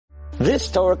This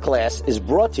Torah class is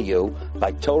brought to you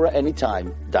by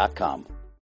TorahAnytime.com.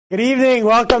 Good evening.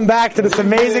 Welcome back to this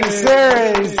amazing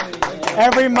series.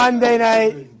 Every Monday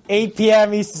night, 8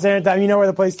 p.m. Eastern Standard Time. You know where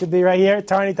the place to be, right here,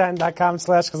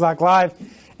 TorahAnytime.com/Chazak Live.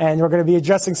 And we're going to be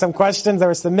addressing some questions that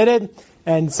were submitted.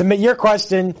 And submit your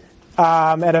question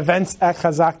at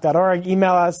events@chazak.org.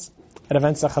 Email us at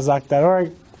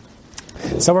events@chazak.org.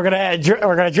 So we're going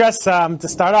to address, to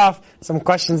start off, some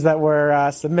questions that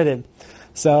were submitted.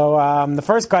 So the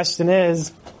first question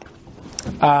is,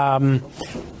 you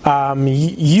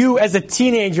as a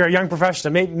teenager, a young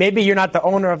professional, maybe you're not the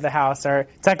owner of the house, or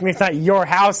technically it's not your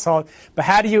household, but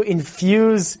how do you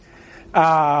infuse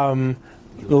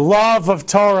love of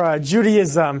Torah,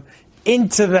 Judaism,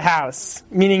 into the house?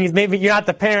 Meaning maybe you're not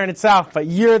the parent itself, but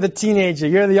you're the teenager,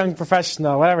 you're the young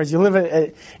professional, whatever. You live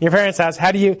at your parents' house.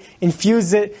 How do you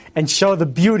infuse it and show the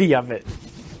beauty of it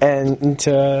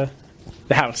into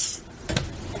the house?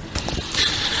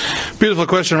 Beautiful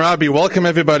question, Rabbi. Welcome,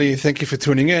 everybody. Thank you for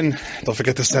tuning in. Don't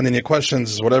forget to send in your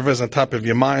questions. Whatever is on top of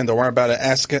your mind, don't worry about it.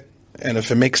 Ask it. And if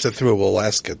it makes it through, we'll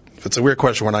ask it. If it's a weird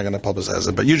question, we're not going to publicize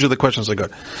it. But usually the questions are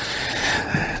good.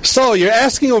 So you're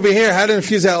asking over here, how to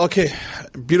infuse that? Okay,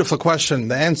 beautiful question.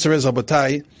 The answer is,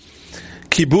 Abutai,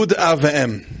 Kibud Av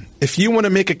Ve'em. If you want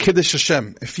to make a Kiddush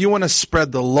Hashem, if you want to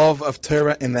spread the love of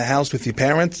Torah in the house with your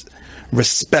parents,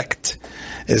 respect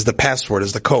is the password,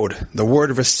 is the code. The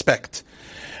word respect.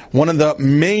 One of the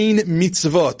main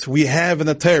mitzvot we have in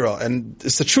the Torah, and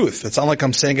it's the truth. It's not like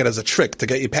I'm saying it as a trick to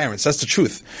get your parents. That's the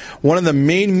truth. One of the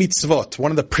main mitzvot,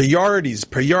 one of the priorities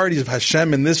of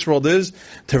Hashem in this world is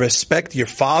to respect your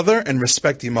father and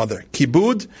respect your mother.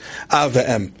 Kibud Av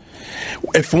Ve'em.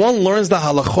 If one learns the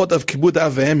halachot of Kibud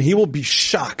Av Ve'em, he will be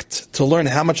shocked to learn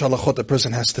how much halachot a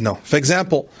person has to know. For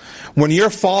example, when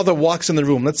your father walks in the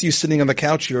room, let's say you're sitting on the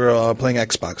couch, you're playing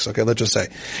Xbox, okay, let's just say.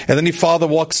 And then your father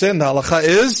walks in, the halacha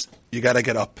is, you gotta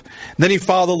get up. Then your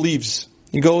father leaves.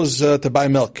 He goes to buy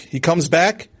milk. He comes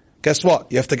back, guess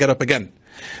what? You have to get up again.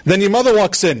 Then your mother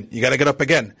walks in, you gotta get up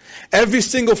again. Every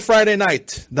single Friday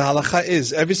night, the halacha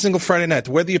is, every single Friday night,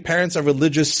 whether your parents are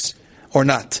religious or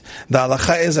not, the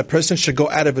halacha is a person should go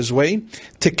out of his way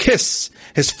to kiss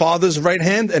his father's right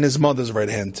hand and his mother's right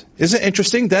hand. Isn't it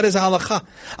interesting? That is a halacha.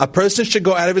 A person should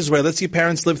go out of his way. Let's say your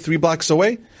parents live 3 blocks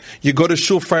away. You go to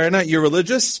shul Friday night, you're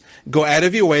religious, go out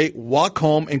of your way, walk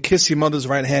home and kiss your mother's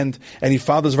right hand and your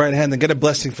father's right hand and get a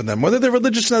blessing from them. Whether they're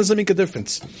religious or not doesn't make a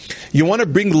difference. You want to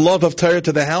bring love of Torah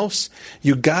to the house,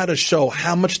 you gotta show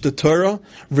how much the Torah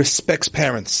respects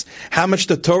parents, how much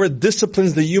the Torah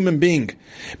disciplines the human being.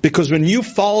 Because when you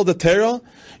follow the Torah,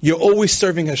 you're always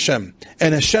serving Hashem,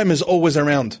 and Hashem is always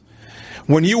around.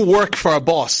 When you work for a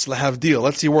boss, lahavdil,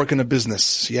 let's say you work in a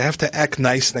business, you have to act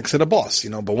nice next to the boss,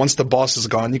 but once the boss is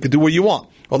gone, you can do what you want.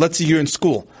 Or let's say you're in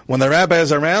school. When the rabbi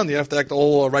is around, you have to act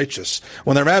all righteous.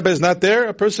 When the rabbi is not there,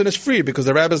 a person is free because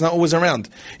the rabbi is not always around.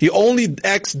 He only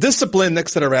acts disciplined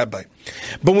next to the rabbi.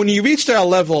 But when you reach that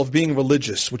level of being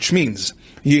religious, which means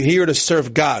you're here to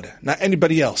serve God, not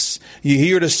anybody else. You're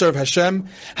here to serve Hashem.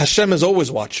 Hashem is always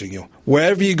watching you.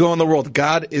 Wherever you go in the world,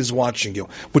 God is watching you.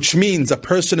 Which means a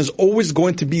person is always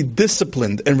going to be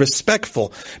disciplined and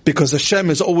respectful because Hashem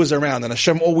is always around. And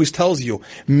Hashem always tells you,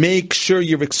 make sure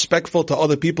you're respectful to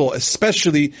other people,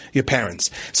 especially your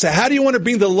parents. So how do you want to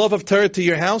bring the love of Torah to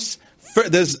your house?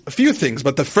 There's a few things,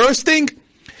 but the first thing,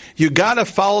 you gotta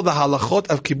follow the halachot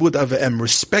of Kibud Av Ve'em.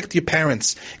 Respect your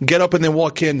parents. Get up and then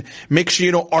walk in. Make sure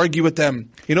you don't argue with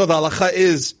them. The halacha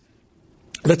is,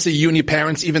 let's say you and your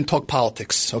parents even talk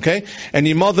politics, okay? And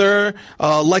your mother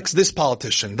likes this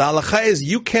politician. The halacha is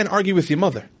you can't argue with your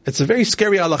mother. It's a very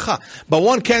scary halacha. But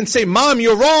one can't say, Mom,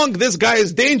 you're wrong. This guy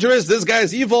is dangerous. This guy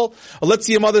is evil. Or let's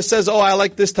say your mother says, oh, I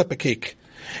like this type of cake.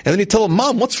 And then you tell her,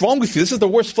 Mom, what's wrong with you? This is the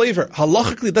worst flavor.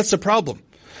 Halachically, that's the problem.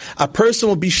 A person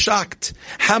will be shocked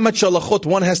how much halachot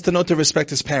one has to know to respect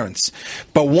his parents.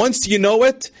 But once you know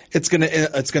it, it's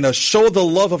gonna show the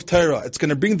love of Torah. It's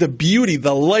gonna bring the beauty,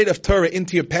 the light of Torah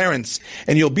into your parents,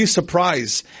 and you'll be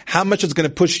surprised how much it's gonna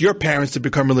push your parents to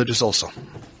become religious also.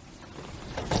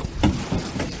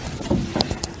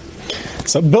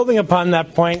 So building upon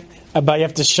that point about you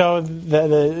have to show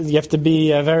you have to be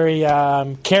very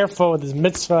careful with this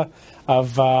mitzvah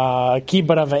of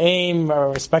kibbud av v'em,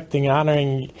 or respecting,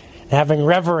 honoring, and having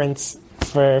reverence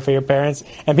for your parents.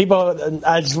 And people,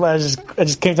 I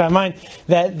just came to my mind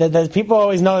that people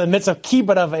always know the mitzvah of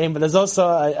kibbud av v'em, but there's also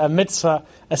a mitzvah,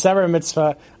 a separate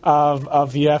mitzvah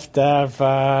of you have to have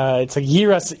it's like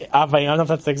yiras av v'em. I don't know if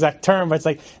that's the exact term, but it's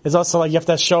like there's also like you have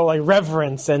to show like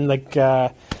reverence and like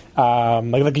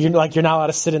like you're not allowed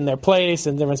to sit in their place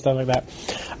and different stuff like that.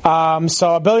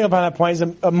 So building upon that point,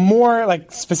 is a more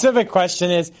like specific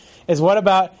question is what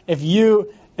about if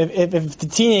the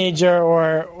teenager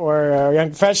or a young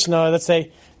professional, let's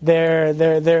say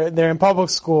they're in public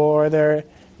school or they're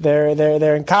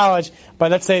in college, but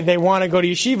let's say they want to go to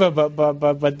yeshiva,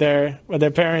 but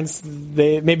their parents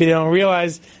maybe they don't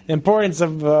realize the importance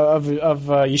of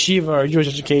yeshiva or Jewish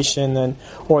education,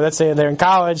 or let's say they're in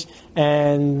college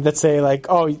and let's say like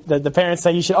the parents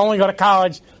say you should only go to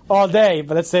college all day,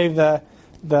 but let's say the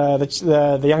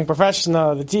young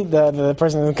professional, the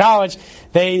person in college,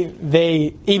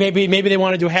 maybe they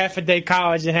want to do half a day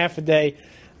college and half a day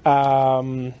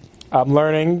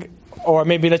learning. Or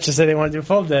maybe let's just say they want to do a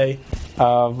full day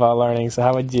of learning. So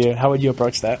how would you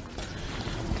approach that?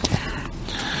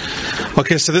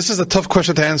 Okay, so this is a tough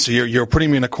question to answer. You're putting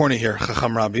me in a corner here,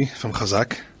 Chacham Rabbi from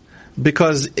Chazak,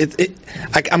 because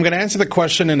I'm going to answer the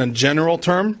question in a general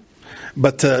term,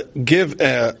 but to give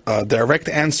a direct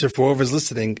answer for whoever's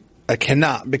listening, I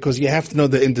cannot, because you have to know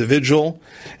the individual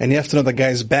and you have to know the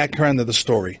guy's background and the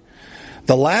story.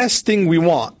 The last thing we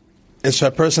want is for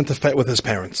a person to fight with his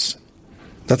parents.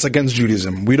 That's against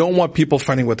Judaism. We don't want people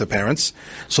fighting with their parents.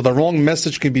 So the wrong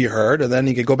message can be heard, and then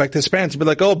he can go back to his parents and be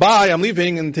like, oh, bye, I'm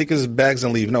leaving, and take his bags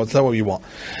and leave. No, it's not what we want.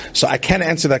 So I can't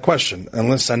answer that question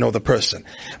unless I know the person.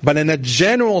 But in a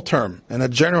general term,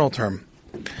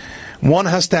 one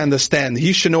has to understand,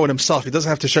 he should know it himself. He doesn't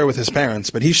have to share with his parents,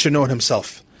 but he should know it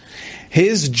himself.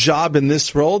 His job in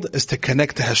this world is to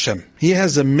connect to Hashem. He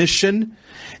has a mission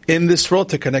in this world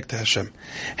to connect to Hashem.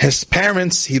 His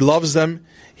parents, he loves them.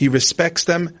 He respects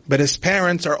them, but his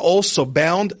parents are also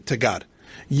bound to God.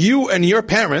 You and your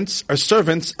parents are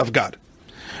servants of God.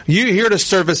 You're here to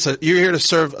serve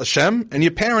Hashem, and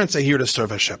your parents are here to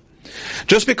serve Hashem.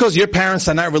 Just because your parents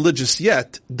are not religious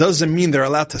yet, doesn't mean they're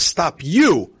allowed to stop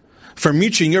you from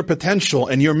reaching your potential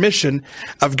and your mission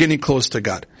of getting close to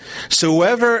God. So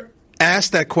whoever asks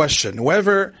that question,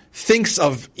 whoever thinks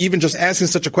of even just asking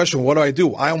such a question, what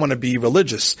do? I want to be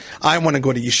religious. I want to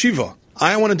go to yeshiva.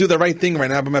 I want to do the right thing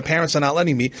right now, but my parents are not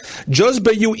letting me. Just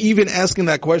by you even asking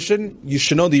that question, you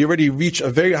should know that you already reach a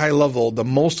very high level that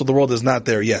most of the world is not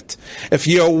there yet. If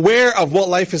you're aware of what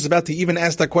life is about to even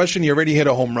ask that question, you already hit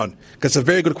a home run. Because it's a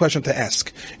very good question to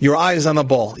ask. Your eye is on the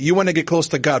ball. You want to get close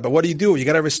to God, but what do? You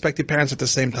got to respect your parents at the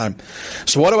same time.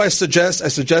 So what do I suggest? I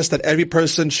suggest that every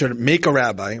person should make a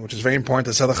rabbi, which is very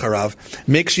important to Tzedach Harav.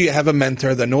 Make sure you have a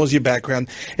mentor that knows your background,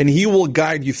 and he will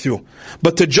guide you through.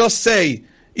 But to just say,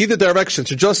 either direction,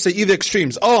 to just say either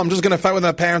extremes, I'm just going to fight with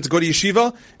my parents, go to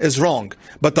yeshiva, is wrong.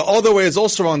 But the other way is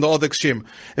also wrong, the other extreme.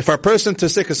 If our person to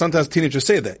say, because sometimes teenagers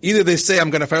say that, either they say, I'm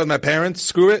going to fight with my parents,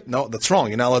 screw it, no, that's wrong,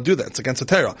 you're not allowed to do that, it's against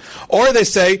the Torah. Or they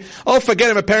say,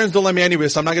 forget it, my parents don't let me anyway,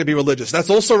 so I'm not going to be religious. That's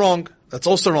also wrong. That's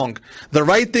also wrong. The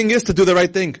right thing is to do the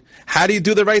right thing. How do you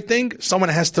do the right thing? Someone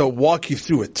has to walk you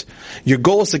through it. Your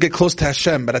goal is to get close to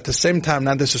Hashem, but at the same time,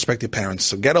 not disrespect your parents.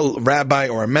 So get a rabbi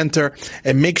or a mentor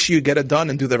and make sure you get it done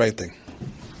and do the right thing.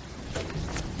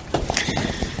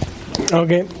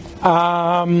 Okay.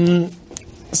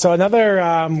 So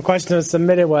another question that was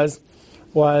submitted was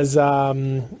it's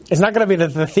not going to be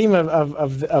the theme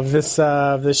of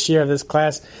this year of this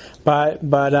class, but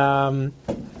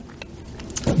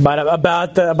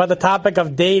about the topic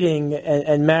of dating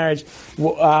and marriage,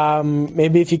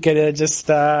 maybe if you could just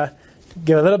give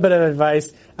a little bit of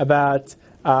advice about.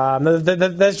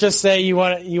 Let's just say you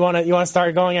want to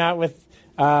start going out with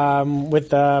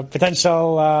a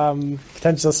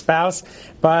potential spouse,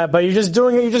 but you're just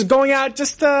going out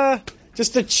just to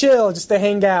chill, just to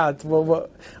hang out. Can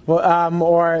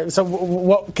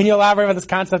you elaborate on this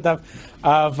concept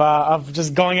of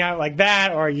just going out like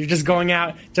that, or you're just going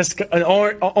out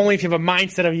only if you have a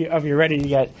mindset of you're ready to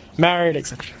get married,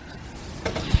 etc.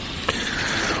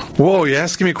 Whoa, you're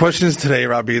asking me questions today,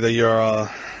 Rabbi, that you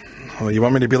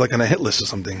want me to be like on a hit list or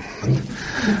something.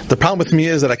 The problem with me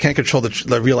is that I can't control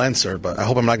the real answer, but I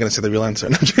hope I'm not going to say the real answer.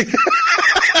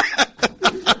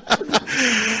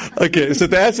 Okay, so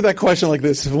to answer that question like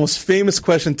this, the most famous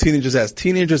question teenagers ask.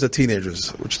 Teenagers are teenagers,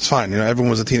 which is fine. Everyone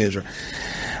was a teenager.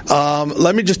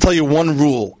 Let me just tell you one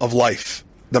rule of life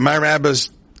that my rabbis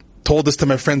told this to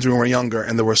my friends when we were younger,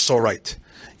 and they were so right.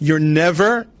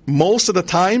 Most of the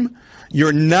time,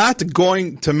 you're not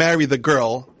going to marry the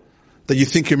girl that you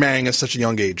think you're marrying at such a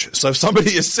young age. So if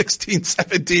somebody is 16,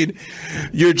 17,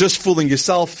 you're just fooling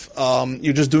yourself.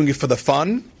 You're just doing it for the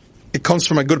fun. It comes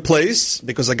from a good place,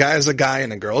 because a guy is a guy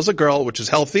and a girl is a girl, which is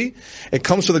healthy. It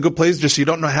comes from a good place, just so you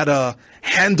don't know how to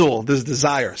handle this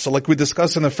desire. So like we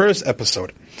discussed in the first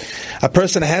episode, a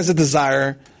person has a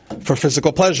desire for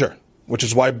physical pleasure. which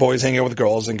is why boys hang out with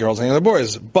girls and girls hang out with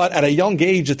boys. But at a young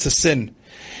age, it's a sin.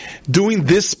 Doing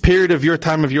this period of your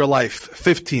time of your life,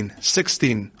 15,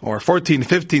 16, or 14,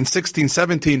 15, 16,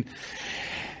 17,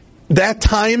 that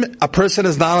time, a person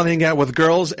is not allowed to hang out with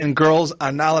girls, and girls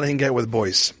are not allowed to hang out with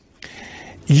boys.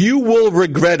 You will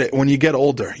regret it when you get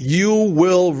older. You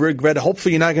will regret it.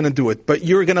 Hopefully you're not going to do it. But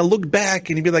you're going to look back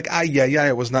and you'll be like,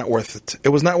 it was not worth it. It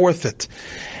was not worth it.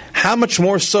 How much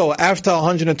more so after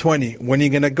 120, when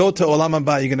you're going to go to Olam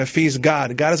Haba, you're going to face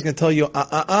God. God is going to tell you,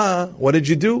 what did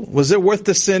you do? Was it worth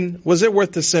the sin? Was it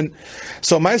worth the sin?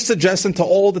 So my suggestion to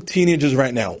all the teenagers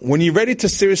right now, when you're ready to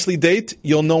seriously date,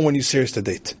 you'll know when you're serious to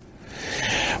date.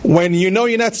 When you know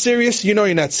you're not serious, you know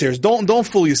you're not serious. Don't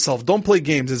fool yourself. Don't play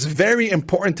games. It's very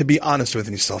important to be honest with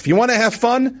yourself. You want to have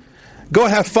fun? Go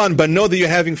have fun, but know that you're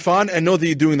having fun and know that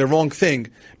you're doing the wrong thing.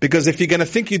 Because if you're going to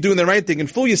think you're doing the right thing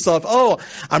and fool yourself,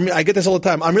 I get this all the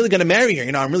time. I'm really going to marry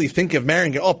her. I'm really thinking of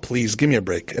marrying her. Oh, please, give me a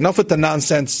break. Enough with the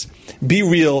nonsense. Be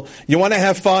real. You want to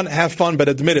have fun, but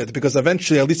admit it. Because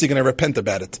eventually, at least you're going to repent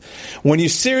about it. When you're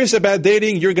serious about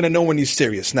dating, you're going to know when you're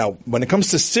serious. Now, when it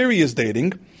comes to serious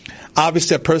dating,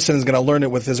 obviously, a person is going to learn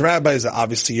it with his rabbis.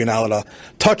 Obviously, you're not allowed to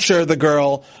touch her, the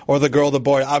girl, or the girl, the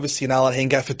boy. Obviously, you're not allowed to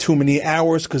hang out for too many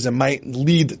hours because it might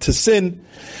lead to sin.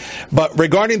 But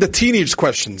regarding the teenage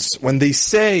questions, when they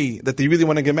say that they really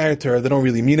want to get married to her, they don't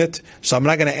really mean it. So I'm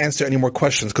not going to answer any more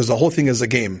questions because the whole thing is a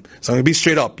game. So I'm going to be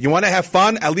straight up. You want to have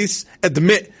fun? At least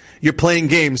admit you're playing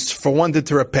games for one day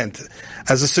to repent.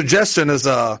 As a suggestion, as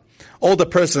a older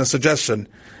person, a suggestion,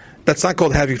 that's not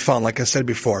called having fun, like I said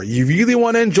before. You really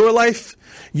want to enjoy life?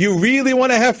 You really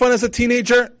want to have fun as a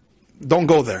teenager? Don't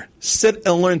go there. Sit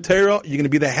and learn Torah. You're going to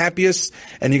be the happiest,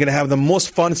 and you're going to have the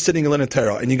most fun sitting and learning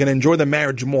Torah. And you're going to enjoy the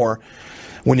marriage more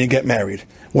when you get married.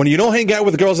 When you don't hang out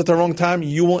with girls at the wrong time,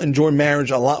 you will enjoy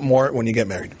marriage a lot more when you get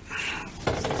married.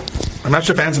 I'm not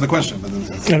sure if I answered the question. But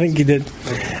I think you did.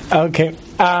 Okay.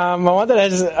 I wanted to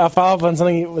just follow up on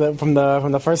something from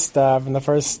the first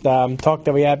talk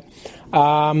that we had.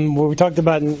 Where we talked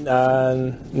about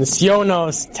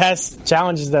Nisyonos, tests,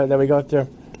 challenges that we go through.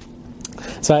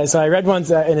 So I read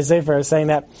once in a sefer saying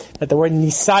that the word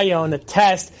nisayon, the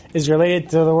test, is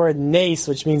related to the word nes,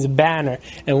 which means banner.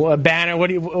 And a banner,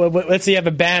 let's say you have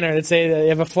a banner, let's say you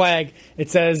have a flag,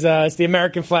 it says, it's the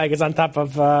American flag, it's on top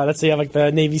of, let's say you have like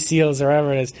the Navy SEALs or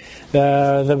whatever it is,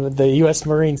 the U.S.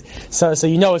 Marines. So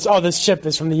you know this ship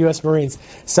is from the U.S. Marines.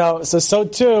 So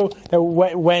too, that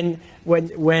when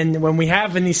we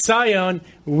have a nisayon,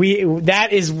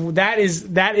 that is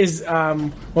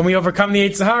when we overcome the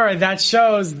Yetzer Hara, that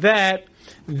shows that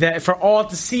for all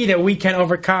to see that we can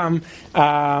overcome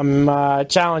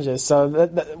challenges. So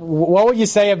what would you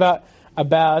say about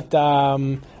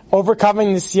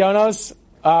overcoming nisyonos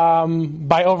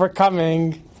by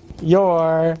overcoming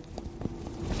your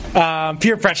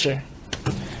peer pressure?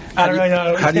 I don't really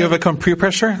know. How do you overcome peer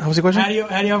pressure? What was the question? How do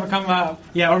you overcome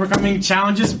overcoming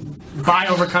challenges by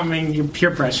overcoming your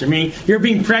peer pressure? I mean, you're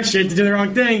being pressured to do the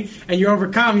wrong thing, and you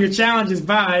overcome your challenges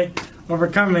by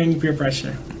overcoming peer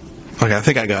pressure. Okay, I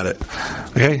think I got it.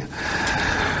 Okay.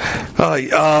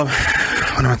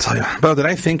 What do I tell you? Well, did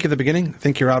I thank you at the beginning?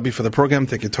 Thank you, Robbie, for the program.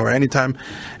 Thank you, Torah. Anytime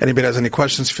anybody has any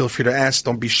questions, feel free to ask.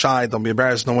 Don't be shy. Don't be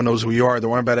embarrassed. No one knows who you are.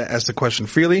 Don't worry about it. Ask the question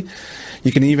freely.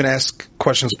 You can even ask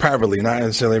questions privately. Not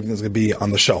necessarily everything's going to be on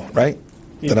the show, right?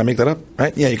 Yeah. Did I make that up?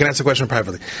 Right? Yeah, you can ask the question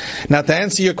privately. Now, to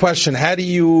answer your question, how do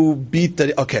you beat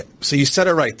the... Okay, so you said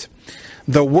it right.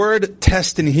 The word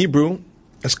test in Hebrew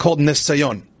is called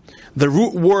nisayon. The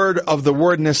root word of the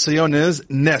word nisayon is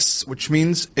nes, which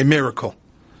means a miracle.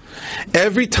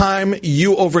 Every time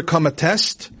you overcome a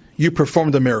test, you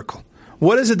performed a miracle.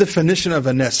 What is the definition of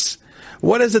a nes?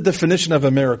 What is the definition of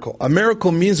a miracle? A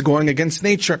miracle means going against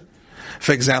nature.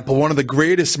 For example, one of the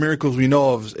greatest miracles we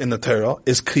know of in the Torah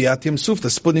is Kriyat Yam Suf, the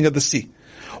splitting of the sea.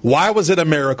 Why was it a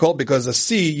miracle? Because the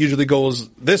sea usually goes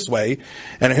this way,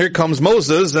 and here comes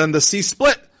Moses, and the sea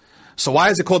split. So why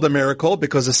is it called a miracle?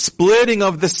 Because the splitting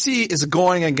of the sea is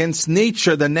going against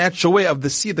nature, the natural way of the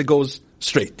sea that goes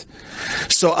straight.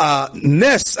 So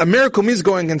nes, a miracle means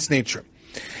going against nature.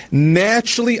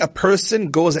 Naturally, a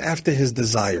person goes after his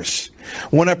desires.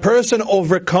 When a person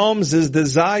overcomes his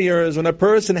desires, when a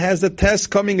person has the test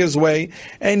coming his way,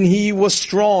 and he was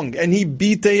strong, and he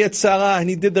beat the Yetzer Hara, and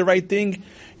he did the right thing,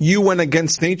 you went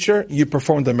against nature, you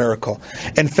performed a miracle.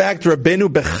 In fact, Rabbeinu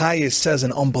Bechaya says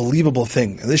an unbelievable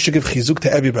thing. This should give chizuk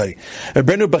to everybody.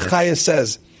 Rabbeinu Bechaya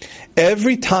says,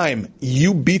 every time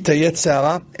you beat the Yetzer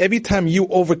Hara, every time you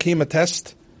overcame a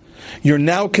test, you're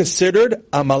now considered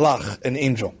a malach, an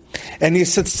angel. And he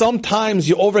said sometimes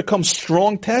you overcome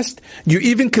strong test, you're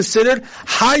even considered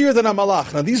higher than a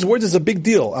malach. Now these words is a big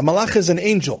deal. A malach is an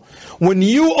angel. When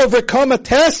you overcome a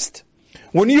test,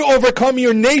 when you overcome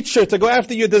your nature to go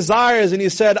after your desires, and you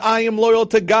said, I am loyal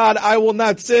to God, I will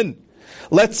not sin.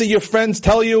 Let's say your friends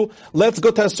tell you, let's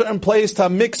go to a certain place to a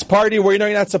mixed party where you know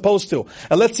you're not supposed to.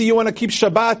 And let's say you want to keep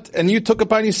Shabbat, and you took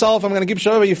upon yourself, I'm going to keep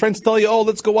Shabbat, but your friends tell you, oh,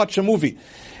 let's go watch a movie.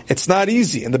 It's not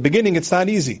easy. In the beginning, it's not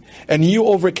easy. And you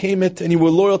overcame it, and you were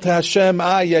loyal to Hashem.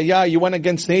 You went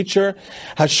against nature.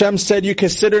 Hashem said you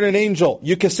considered an angel.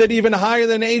 You consider even higher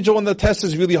than an angel when the test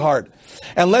is really hard.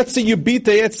 And let's say you beat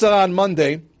the Yetzer Hara on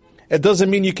Monday. It doesn't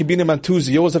mean you can beat him on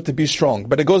Tuesday. You always have to be strong.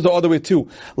 But it goes the other way too.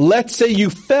 Let's say you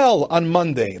fell on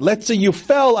Monday. Let's say you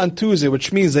fell on Tuesday,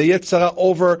 which means the Yetzer Hara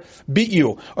over beat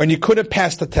you, and you couldn't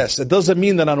pass the test. It doesn't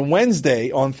mean that on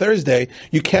Wednesday, on Thursday,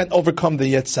 you can't overcome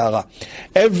the Yetzer Hara.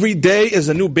 Every day is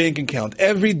a new bank account.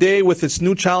 Every day with its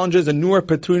new challenges and new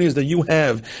opportunities that you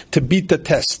have to beat the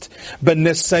test. But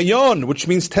nesayon, which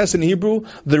means test in Hebrew,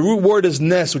 the root word is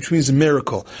nes, which means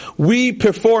miracle. We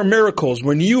perform miracles.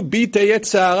 When you beat the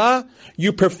Yetzer Hara,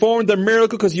 you performed a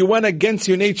miracle because you went against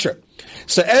your nature.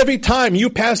 So every time you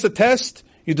pass the test,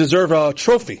 you deserve a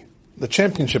trophy. The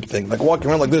championship thing, like walking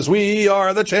around like this, we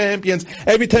are the champions.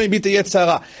 Every time you beat the Yetzer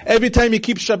Hara, every time you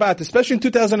keep Shabbat, especially in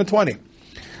 2020.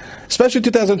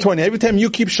 Every time you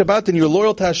keep Shabbat and you're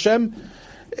loyal to Hashem,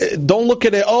 don't look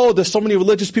at it, oh, there's so many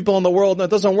religious people in the world. No, it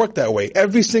doesn't work that way.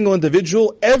 Every single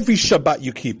individual, every Shabbat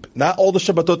you keep, not all the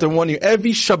Shabbatot in one year,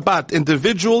 every Shabbat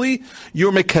individually,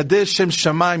 you're Mekadesh Shem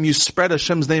Shamayim, you spread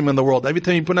Hashem's name in the world. Every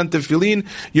time you put on tefillin,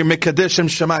 you're Mekadesh Shem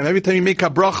Shamayim. Every time you make a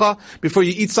bracha, before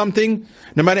you eat something,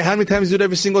 no matter how many times you do it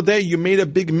every single day, you made a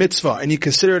big mitzvah, and you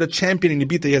consider it a champion, and you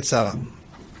beat the Yetzer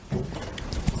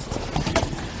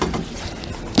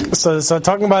Hara. So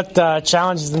talking about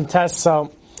challenges and tests,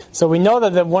 so we know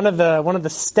that one of the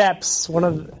steps,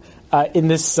 in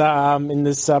this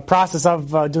process of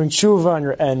doing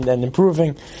tshuva and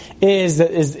improving, is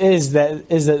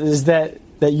that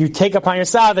you take upon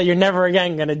yourself that you're never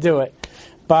again going to do it.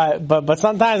 But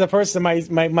sometimes a person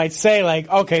might say, like,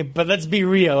 okay, but let's be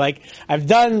real. Like, I've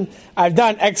done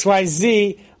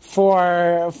XYZ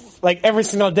for like every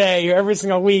single day or every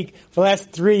single week for the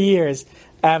last 3 years.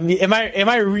 Am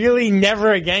I really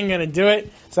never again going to do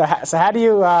it? So how do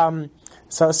you?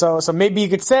 So maybe you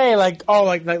could say, like, oh,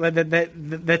 like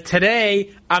that today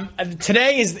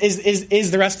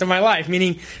is the rest of my life.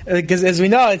 Meaning, because as we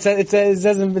know, it says in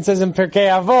Pirkei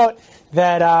Avot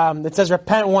that it says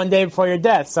repent one day before your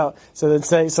death. So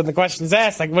the question is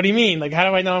asked, like, what do you mean? Like, how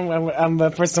do I know I'm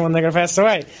the person when they're going to pass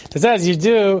away? It says you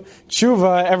do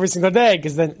tshuva every single day,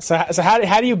 because then so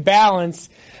how do you balance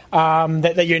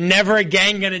that you're never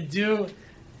again going to do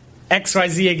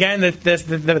XYZ again, the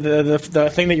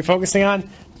thing that you're focusing on,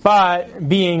 but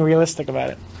being realistic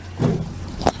about it?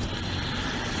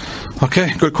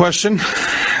 Okay, good question.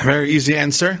 Very easy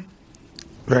answer.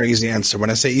 When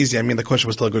I say easy, I mean the question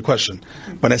was still a good question.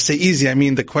 When I say easy, I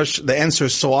mean the answer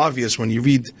is so obvious when you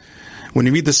read the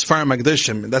Sfarim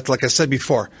Hagdashim. That's like I said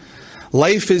before.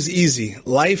 Life is easy.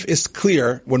 Life is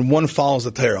clear when one follows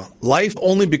the Torah. Life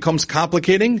only becomes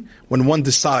complicating when one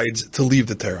decides to leave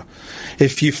the Torah.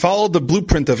 If you follow the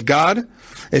blueprint of God,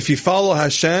 if you follow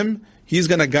Hashem, He's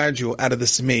going to guide you out of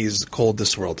this maze called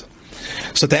this world.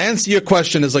 So to answer your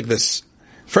question is like this.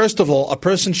 First of all, a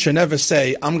person should never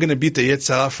say, I'm going to beat the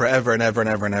Yetzer Hara forever and ever and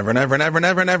ever and ever and ever and ever and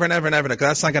ever and ever and ever and ever, because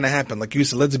that's not going to happen. Like you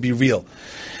said, let's be real.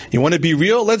 You want to be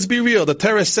real? Let's be real. The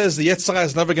Torah says the Yetzer Hara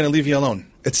is never going to leave you alone.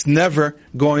 It's never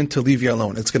going to leave you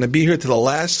alone. It's going to be here to the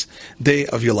last day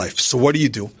of your life. So what do you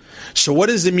do? So what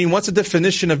does it mean? What's the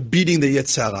definition of beating the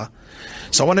Yetzer Hara?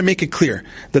 So I want to make it clear.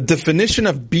 The definition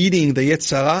of beating the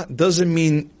Yetzer Hara doesn't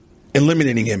mean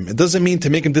eliminating him. It doesn't mean to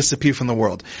make him disappear from the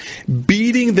world.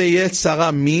 Beating the Yetzer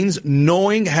Hara means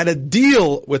knowing how to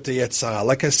deal with the Yetzer Hara.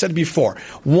 Like I said before,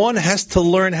 one has to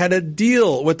learn how to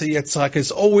deal with the Yetzer Hara, because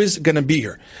it's always going to be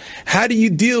here. How do you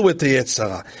deal with the Yetzer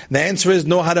Hara? The answer is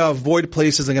know how to avoid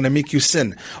places that are going to make you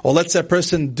sin. Or let's say a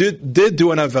person did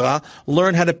do an Avera,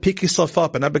 learn how to pick yourself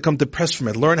up and not become depressed from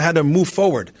it. Learn how to move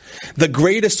forward. The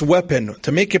greatest weapon,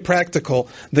 to make it practical,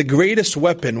 the greatest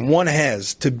weapon one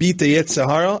has to beat the Yetzer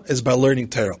Hara is by learning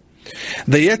Torah.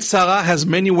 The Yetzer Hara has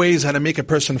many ways how to make a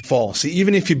person fall. See,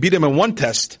 even if you beat him in one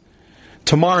test,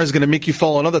 tomorrow is going to make you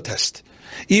fall another test.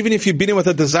 Even if you beat him with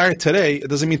a desire today, it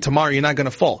doesn't mean tomorrow you're not going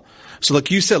to fall. So like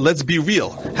you said, let's be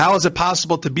real. How is it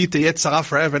possible to beat the Yetzer Hara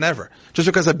forever and ever? Just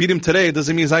because I beat him today, it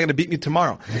doesn't mean he's not going to beat me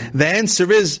tomorrow. The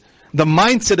answer is, the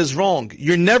mindset is wrong.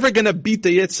 You're never going to beat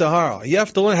the Yetzer Hara. You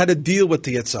have to learn how to deal with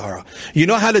the Yetzer Hara. You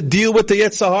know how to deal with the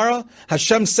Yetzer Hara?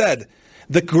 Hashem said,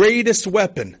 the greatest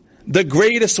weapon the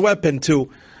greatest weapon to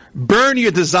burn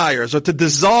your desires or to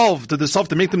dissolve,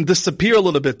 to make them disappear a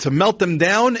little bit, to melt them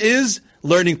down is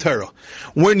learning Torah.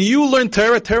 When you learn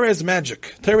Torah, Torah is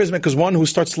magic. Torah is magic because one who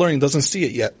starts learning doesn't see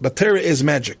it yet, but Torah is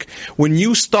magic. When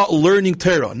you start learning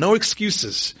Torah, no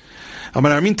excuses. When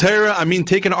I mean Torah, I mean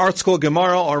take an art school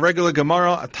Gemara or regular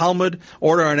Gemara, a Talmud,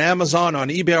 order on Amazon, on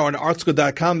eBay, or on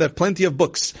artschool.com. They have plenty of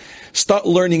books. Start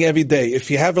learning every day.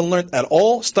 If you haven't learned at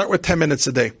all, start with 10 minutes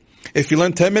a day. If you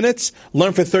learn 10 minutes,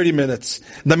 learn for 30 minutes.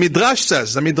 The Midrash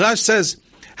says,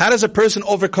 how does a person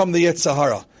overcome the Yetzer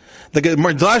Hara? The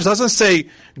Midrash doesn't say,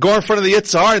 go in front of the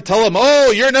Yetzer Hara and tell him,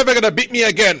 oh, you're never going to beat me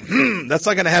again. That's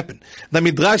not going to happen. The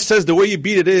Midrash says the way you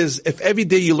beat it is, if every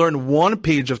day you learn 1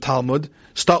 page of Talmud,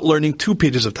 start learning 2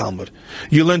 pages of Talmud.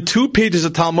 You learn 2 pages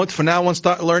of Talmud, from now on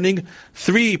start learning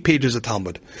 3 pages of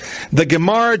Talmud. The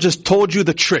Gemara just told you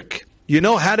the trick. You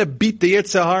know how to beat the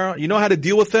Yetzer Hara? You know how to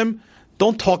deal with them?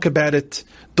 Don't talk about it.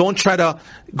 Don't try to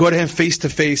go to him face to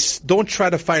face. Don't try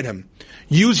to fight him.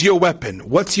 Use your weapon.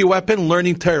 What's your weapon?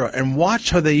 Learning Torah. And watch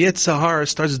how the Yetzer Hara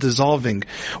starts dissolving.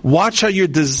 Watch how your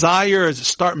desires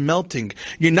start melting.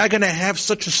 You're not going to have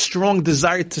such a strong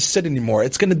desire to sit anymore.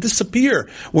 It's going to disappear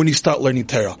when you start learning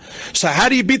Torah. So how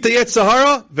do you beat the Yetzer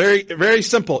Hara? Very, very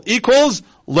simple. Equals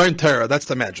learn Torah. That's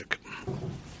the magic.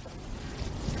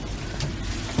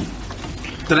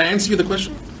 Did I answer you the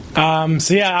question?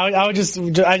 So yeah, I would just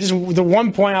the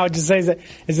one point I would just say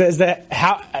is that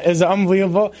how is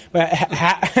unbelievable. But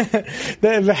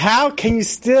how can you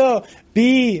still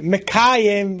be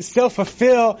Mekayim, still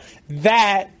fulfill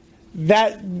that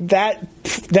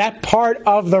part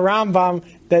of the Rambam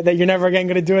that you're never again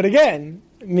going to do it again?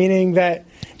 Meaning that.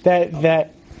 Okay,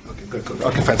 good.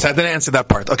 Okay, fine. So I didn't answer that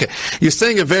part. Okay, you're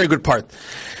saying a very good part.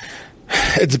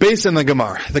 It's based in the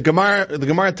Gemara. The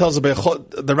Gemara tells the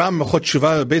Ram Mechot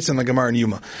Shuvah based in the Gemara in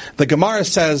Yuma. The Gemara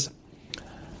says,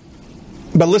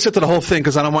 but listen to the whole thing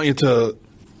because I don't want you to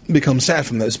become sad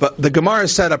from this. But the Gemara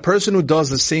said a person who does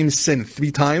the same sin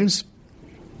 3 times,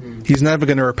 he's never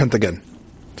going to repent again.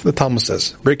 That's what the Talmud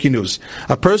says. Breaking news.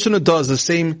 A person who does the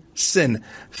same sin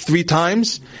 3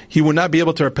 times, he will not be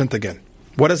able to repent again.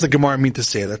 What does the Gemara mean to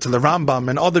say that? So the Rambam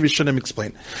and all the Rishonim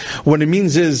explain. What it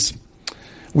means is,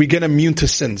 we get immune to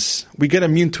sins. We get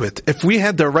immune to it. If we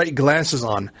had the right glasses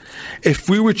on, if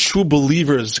we were true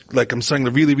believers, like I'm saying,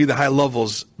 the really, really high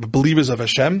levels, believers of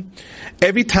Hashem,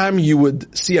 every time you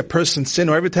would see a person sin,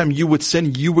 or every time you would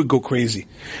sin, you would go crazy.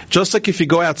 Just like if you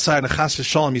go outside and chas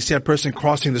v'shalom, you see a person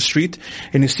crossing the street,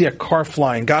 and you see a car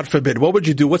flying, God forbid, what would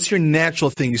you do? What's your natural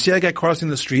thing? You see a guy crossing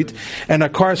the street, and a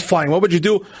car is flying, what would you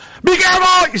do? Be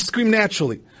careful! You scream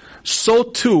naturally. So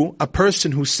too, a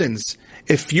person who sins,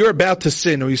 if you're about to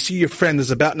sin or you see your friend is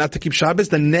about not to keep Shabbos,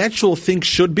 the natural thing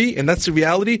should be, and that's the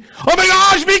reality, oh my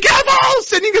gosh, be careful!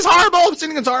 Sinning is horrible!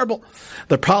 Sinning is horrible!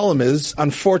 The problem is,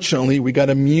 unfortunately, we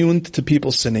got immune to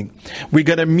people sinning. We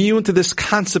got immune to this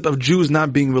concept of Jews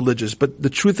not being religious. But the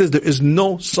truth is, there is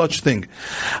no such thing.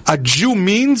 A Jew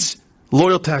means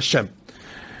loyal to Hashem.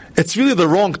 It's really the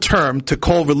wrong term to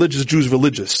call religious Jews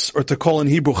religious, or to call in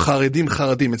Hebrew charedim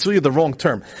charedim. It's really the wrong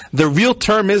term. The real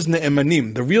term is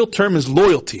ne'emanim. The real term is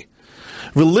loyalty.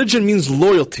 Religion means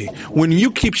loyalty. When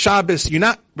you keep Shabbos, you're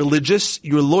not religious,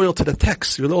 you're loyal to the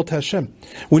text. You're loyal to Hashem.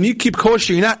 When you keep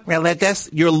kosher, you're not religious,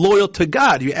 you're loyal to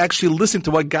God. You actually listen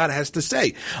to what God has to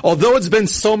say. Although it's been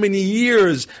so many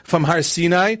years from Har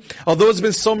Sinai, although it's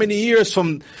been so many years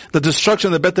from the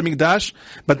destruction of the Beit HaMikdash,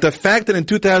 but the fact that in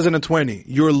 2020,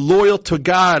 you're loyal to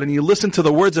God and you listen to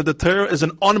the words of the Torah is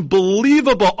an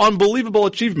unbelievable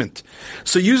achievement.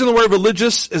 So using the word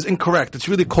religious is incorrect. It's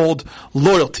really called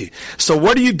loyalty. So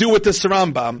what do you do with this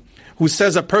Rambam, who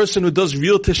says a person who does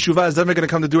real teshuvah is never going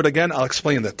to come to do it again? I'll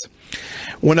explain that.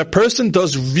 When a person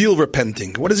does real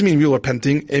repenting, what does it mean, real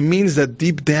repenting? It means that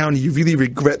deep down you really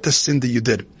regret the sin that you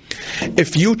did.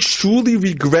 If you truly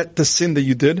regret the sin that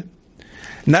you did,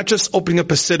 not just opening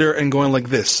up a siddur and going like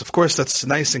this, of course that's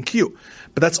nice and cute,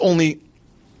 but that's only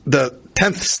the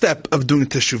 10th step of doing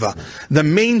teshuvah. The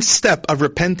main step of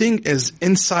repenting is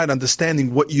inside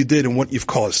understanding what you did and what you've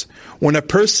caused. When a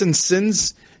person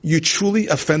sins, you truly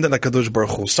offended HaKadosh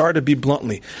Baruch Hu. Sorry to be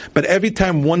bluntly, but every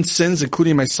time one sins,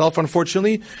 including myself,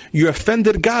 unfortunately, you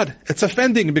offended God. It's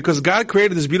offending because God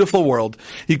created this beautiful world.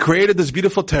 He created this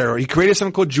beautiful Torah. He created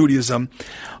something called Judaism.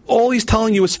 All He's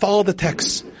telling you is follow the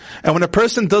text. And when a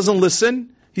person doesn't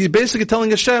listen, he's basically telling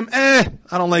Hashem, I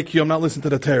don't like you, I'm not listening to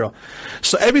the Torah.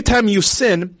 So every time you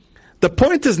sin, the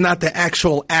point is not the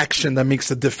actual action that makes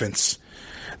the difference.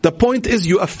 The point is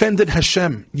you offended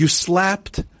Hashem. You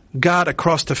slapped God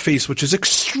across the face, which is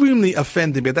extremely extremely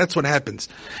offending, but that's what happens.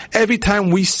 Every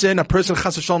time we sin, a person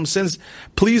chas v'shalom sins,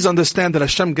 please understand that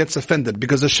Hashem gets offended,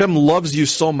 because Hashem loves you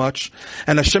so much,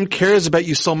 and Hashem cares about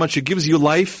you so much, He gives you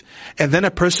life, and then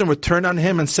a person would turn on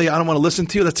Him and say, I don't want to listen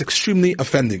to you. That's extremely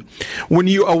offending. When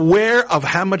you're aware of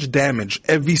how much damage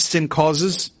every sin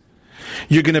causes,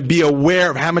 you're going to be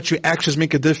aware of how much your actions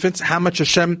make a difference, how much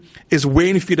Hashem is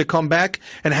waiting for you to come back,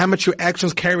 and how much your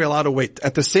actions carry a lot of weight.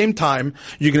 At the same time,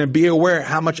 you're going to be aware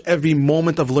how much every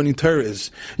moment of learning Torah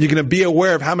is. You're going to be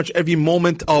aware of how much every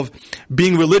moment of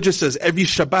being religious is, every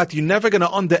Shabbat. You're never going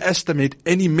to underestimate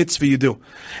any mitzvah you do.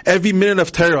 Every minute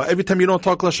of Torah, every time you don't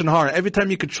talk Lashon Hara, every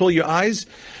time you control your eyes,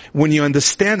 when you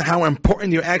understand how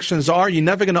important your actions are, you're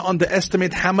never going to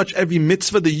underestimate how much every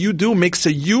mitzvah that you do makes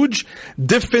a huge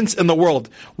difference in the world.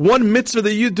 One mitzvah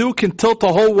that you do can tilt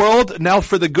the whole world now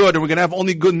for the good, and we're going to have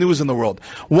only good news in the world.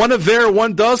 One of there,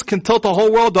 one does, can tilt the whole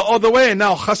world the other way, and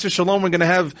now chas v'shalom, we're going to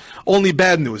have only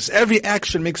bad news. Every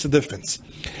action makes a difference.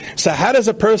 So how does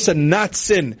a person not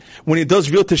sin when he does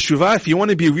real teshuvah? If you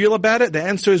want to be real about it, the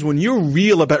answer is when you're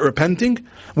real about repenting,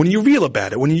 when you're real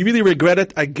about it, when you really regret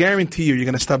it, I guarantee you're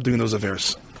going to stop doing those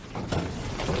affairs.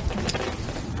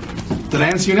 Did I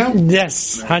answer you now?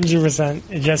 Yes,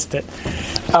 100%. Just it.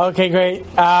 Okay, great.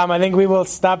 I think we will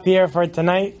stop here for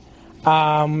tonight. But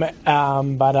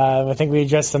I think we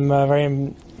addressed some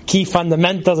very key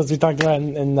fundamentals as we talked about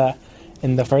in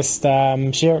the first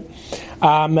shir.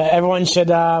 Everyone should.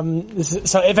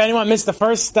 So if anyone missed the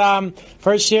first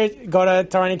shir, go to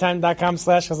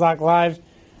TorahAnytime.com/ChazakLive.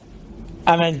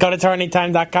 Go to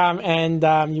TorahAnytime.com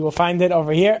and you will find it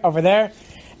over there.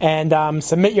 And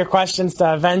submit your questions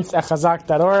to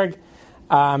events@chazak.org,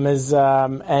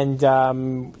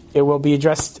 it will be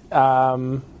addressed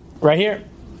right here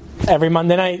every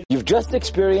Monday night. You've just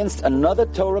experienced another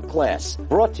Torah class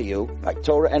brought to you by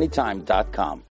TorahAnytime.com.